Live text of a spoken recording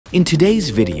In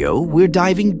today's video, we're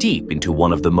diving deep into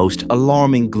one of the most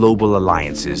alarming global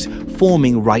alliances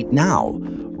forming right now: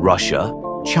 Russia,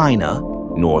 China,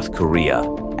 North Korea,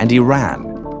 and Iran.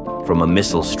 From a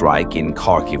missile strike in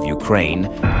Kharkiv, Ukraine,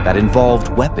 that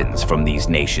involved weapons from these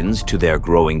nations to their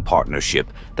growing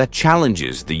partnership that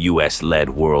challenges the US-led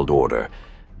world order,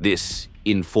 this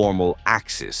informal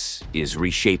axis is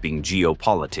reshaping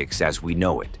geopolitics as we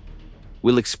know it.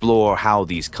 We'll explore how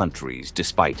these countries,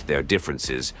 despite their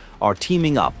differences, are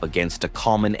teaming up against a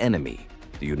common enemy,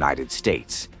 the United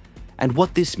States, and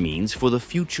what this means for the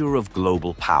future of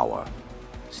global power.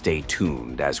 Stay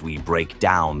tuned as we break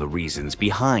down the reasons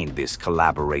behind this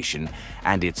collaboration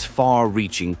and its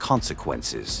far-reaching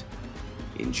consequences.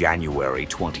 In January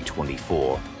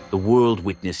 2024, the world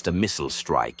witnessed a missile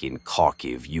strike in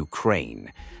Kharkiv,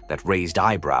 Ukraine, that raised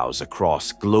eyebrows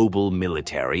across global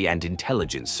military and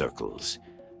intelligence circles.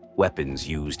 Weapons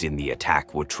used in the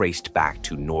attack were traced back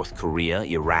to North Korea,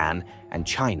 Iran, and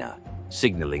China,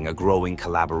 signaling a growing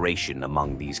collaboration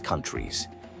among these countries.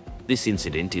 This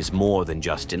incident is more than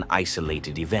just an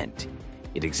isolated event.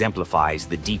 It exemplifies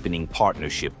the deepening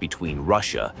partnership between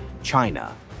Russia,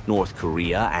 China, North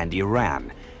Korea, and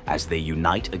Iran as they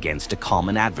unite against a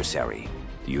common adversary,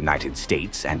 the United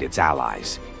States and its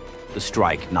allies. The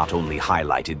strike not only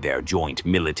highlighted their joint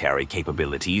military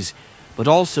capabilities, but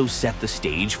also set the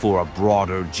stage for a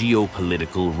broader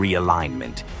geopolitical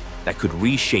realignment that could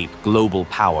reshape global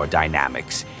power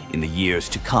dynamics in the years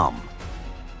to come.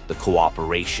 The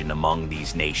cooperation among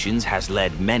these nations has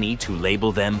led many to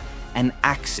label them an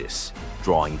axis,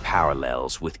 drawing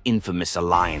parallels with infamous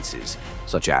alliances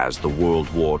such as the World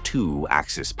War II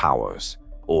Axis powers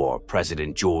or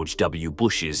President George W.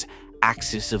 Bush's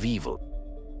Axis of Evil.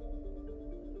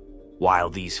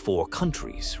 While these four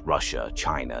countries, Russia,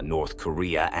 China, North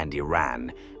Korea, and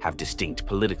Iran, have distinct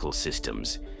political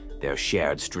systems, their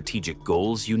shared strategic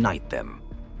goals unite them.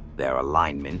 Their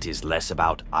alignment is less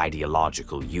about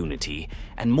ideological unity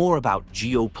and more about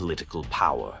geopolitical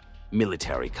power,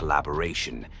 military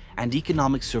collaboration, and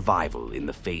economic survival in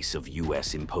the face of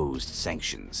US-imposed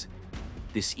sanctions.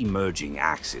 This emerging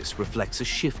axis reflects a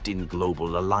shift in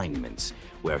global alignments,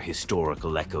 where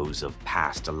historical echoes of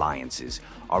past alliances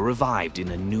are revived in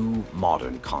a new,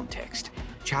 modern context,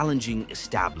 challenging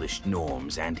established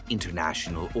norms and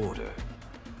international order.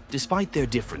 Despite their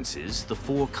differences, the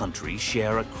four countries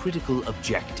share a critical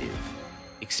objective: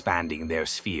 expanding their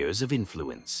spheres of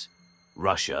influence.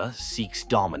 Russia seeks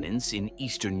dominance in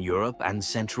Eastern Europe and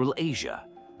Central Asia,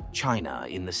 China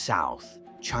in the South,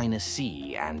 China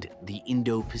Sea and the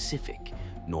Indo-Pacific,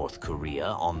 North Korea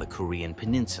on the Korean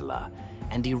Peninsula,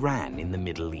 and Iran in the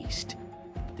Middle East.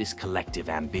 This collective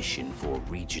ambition for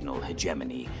regional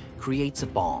hegemony creates a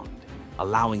bond,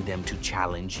 allowing them to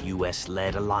challenge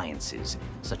US-led alliances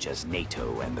such as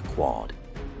NATO and the Quad.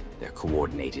 Their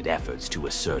coordinated efforts to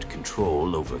assert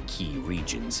control over key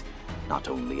regions not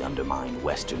only undermine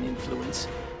Western influence,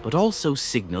 but also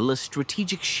signal a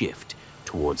strategic shift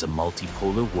towards a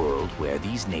multipolar world where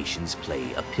these nations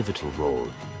play a pivotal role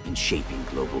in shaping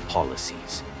global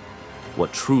policies.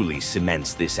 What truly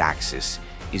cements this axis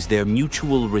is their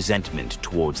mutual resentment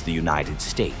towards the United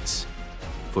States.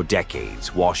 For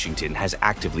decades, Washington has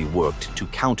actively worked to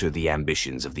counter the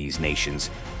ambitions of these nations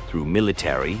through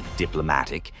military,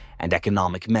 diplomatic, and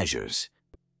economic measures.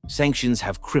 Sanctions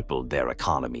have crippled their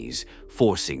economies,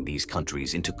 forcing these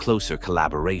countries into closer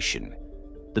collaboration.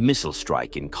 The missile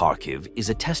strike in Kharkiv is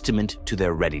a testament to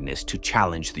their readiness to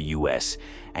challenge the US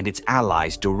and its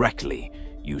allies directly,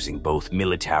 using both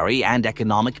military and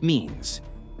economic means.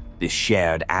 This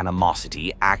shared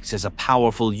animosity acts as a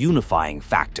powerful unifying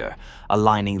factor,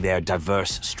 aligning their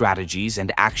diverse strategies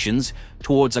and actions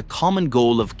towards a common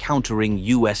goal of countering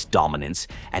US dominance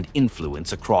and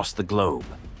influence across the globe.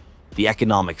 The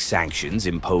economic sanctions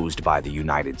imposed by the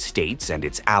United States and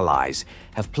its allies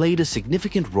have played a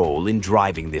significant role in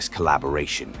driving this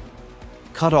collaboration.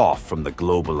 Cut off from the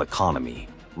global economy,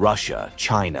 Russia,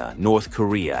 China, North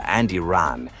Korea, and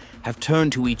Iran have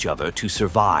turned to each other to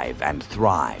survive and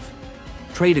thrive.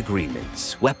 Trade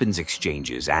agreements, weapons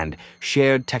exchanges, and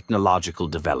shared technological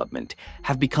development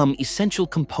have become essential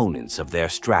components of their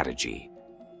strategy.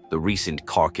 The recent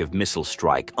Kharkiv missile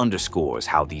strike underscores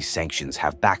how these sanctions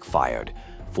have backfired,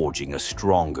 forging a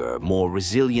stronger, more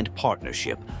resilient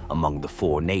partnership among the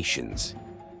four nations.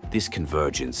 This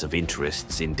convergence of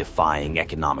interests in defying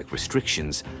economic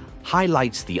restrictions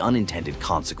highlights the unintended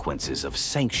consequences of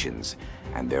sanctions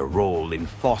and their role in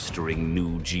fostering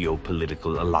new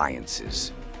geopolitical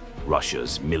alliances.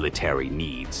 Russia's military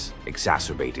needs,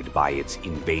 exacerbated by its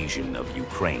invasion of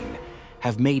Ukraine,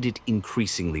 have made it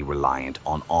increasingly reliant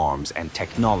on arms and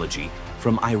technology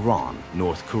from Iran,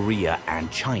 North Korea,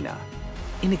 and China.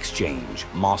 In exchange,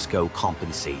 Moscow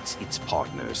compensates its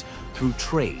partners through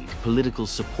trade, political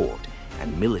support,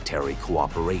 and military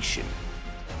cooperation.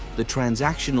 The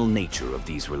transactional nature of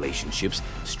these relationships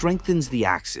strengthens the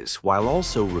Axis while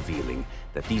also revealing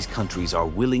that these countries are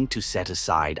willing to set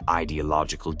aside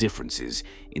ideological differences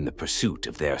in the pursuit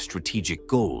of their strategic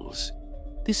goals.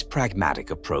 This pragmatic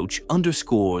approach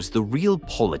underscores the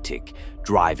realpolitik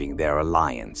driving their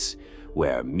alliance,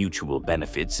 where mutual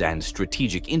benefits and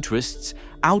strategic interests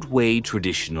outweigh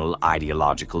traditional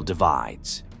ideological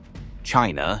divides.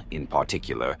 China, in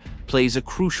particular, plays a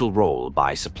crucial role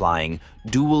by supplying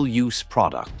dual-use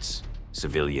products,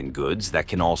 civilian goods that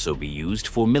can also be used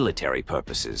for military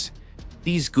purposes.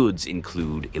 These goods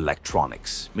include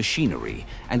electronics, machinery,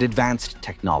 and advanced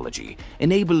technology,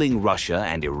 enabling Russia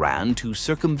and Iran to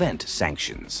circumvent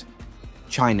sanctions.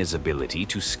 China's ability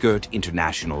to skirt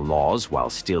international laws while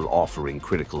still offering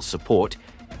critical support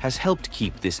has helped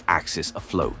keep this axis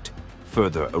afloat,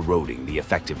 further eroding the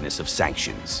effectiveness of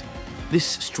sanctions. This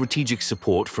strategic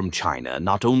support from China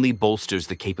not only bolsters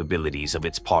the capabilities of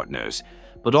its partners,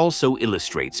 but also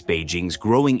illustrates Beijing's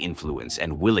growing influence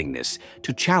and willingness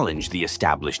to challenge the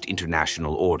established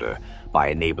international order by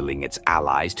enabling its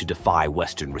allies to defy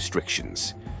Western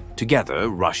restrictions. Together,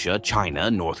 Russia,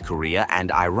 China, North Korea,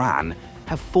 and Iran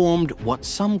have formed what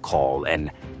some call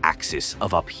an axis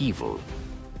of upheaval,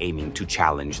 aiming to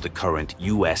challenge the current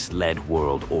US-led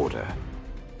world order.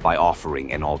 By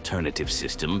offering an alternative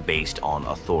system based on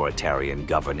authoritarian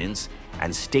governance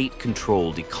and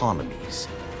state-controlled economies,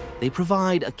 they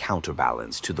provide a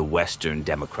counterbalance to the Western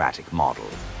democratic model.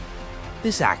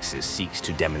 This axis seeks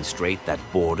to demonstrate that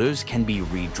borders can be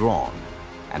redrawn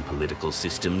and political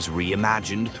systems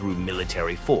reimagined through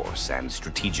military force and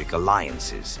strategic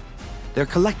alliances. Their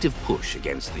collective push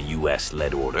against the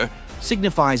US-led order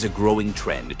signifies a growing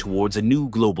trend towards a new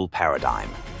global paradigm,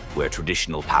 where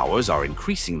traditional powers are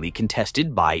increasingly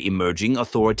contested by emerging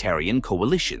authoritarian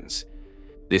coalitions.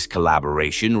 This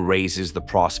collaboration raises the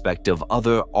prospect of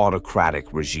other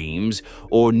autocratic regimes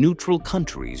or neutral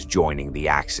countries joining the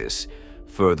Axis,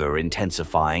 further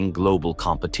intensifying global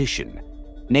competition.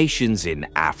 Nations in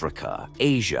Africa,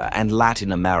 Asia, and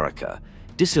Latin America,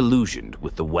 disillusioned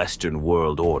with the Western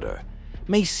world order,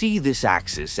 may see this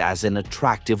axis as an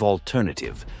attractive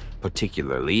alternative,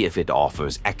 particularly if it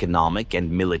offers economic and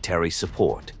military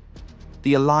support.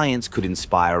 The alliance could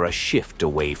inspire a shift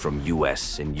away from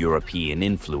US and European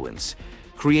influence,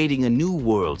 creating a new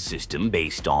world system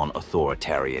based on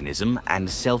authoritarianism and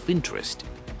self-interest.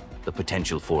 The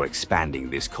potential for expanding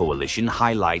this coalition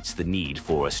highlights the need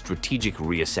for a strategic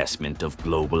reassessment of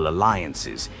global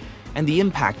alliances and the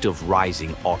impact of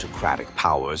rising autocratic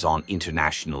powers on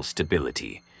international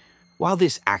stability. While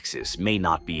this axis may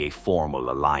not be a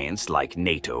formal alliance like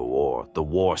NATO or the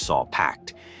Warsaw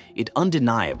Pact, it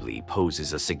undeniably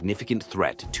poses a significant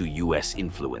threat to US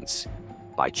influence.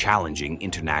 By challenging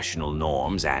international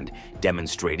norms and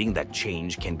demonstrating that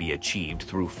change can be achieved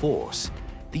through force,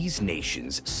 these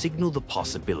nations signal the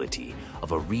possibility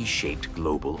of a reshaped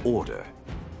global order.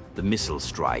 The missile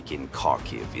strike in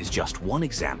Kharkiv is just one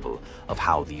example of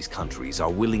how these countries are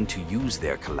willing to use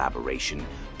their collaboration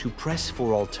to press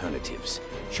for alternatives,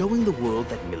 showing the world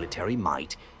that military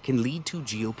might can lead to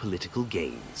geopolitical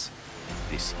gains.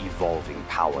 This evolving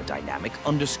power dynamic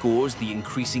underscores the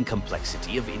increasing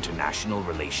complexity of international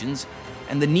relations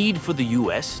and the need for the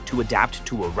US to adapt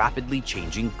to a rapidly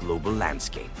changing global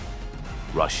landscape.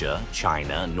 Russia,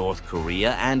 China, North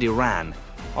Korea, and Iran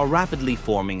are rapidly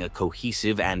forming a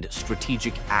cohesive and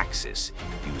strategic axis,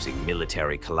 using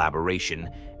military collaboration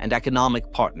and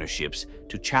economic partnerships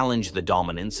to challenge the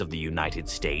dominance of the United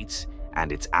States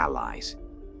and its allies.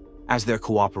 As their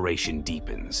cooperation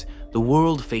deepens, the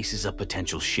world faces a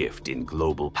potential shift in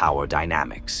global power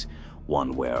dynamics,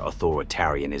 one where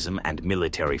authoritarianism and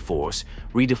military force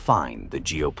redefine the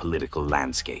geopolitical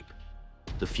landscape.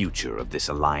 The future of this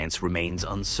alliance remains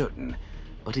uncertain,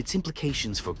 but its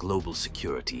implications for global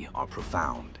security are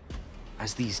profound.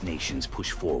 As these nations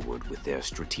push forward with their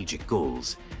strategic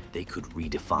goals, they could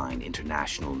redefine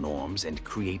international norms and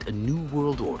create a new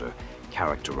world order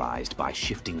characterized by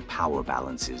shifting power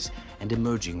balances and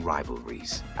emerging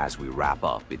rivalries. As we wrap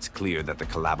up, it's clear that the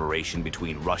collaboration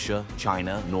between Russia,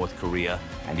 China, North Korea,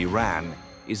 and Iran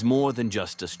is more than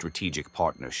just a strategic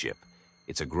partnership.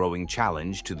 It's a growing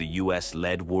challenge to the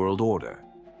US-led world order.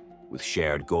 With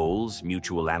shared goals,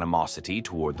 mutual animosity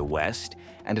toward the West,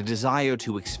 and a desire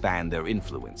to expand their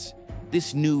influence,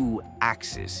 this new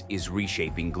axis is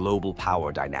reshaping global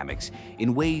power dynamics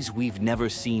in ways we've never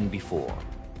seen before.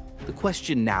 The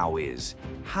question now is,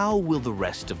 how will the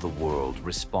rest of the world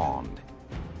respond?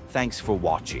 Thanks for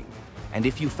watching, and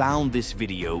if you found this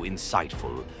video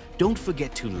insightful, don't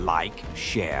forget to like,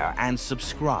 share, and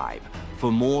subscribe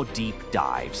for more deep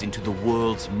dives into the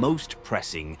world's most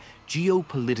pressing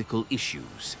geopolitical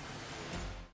issues.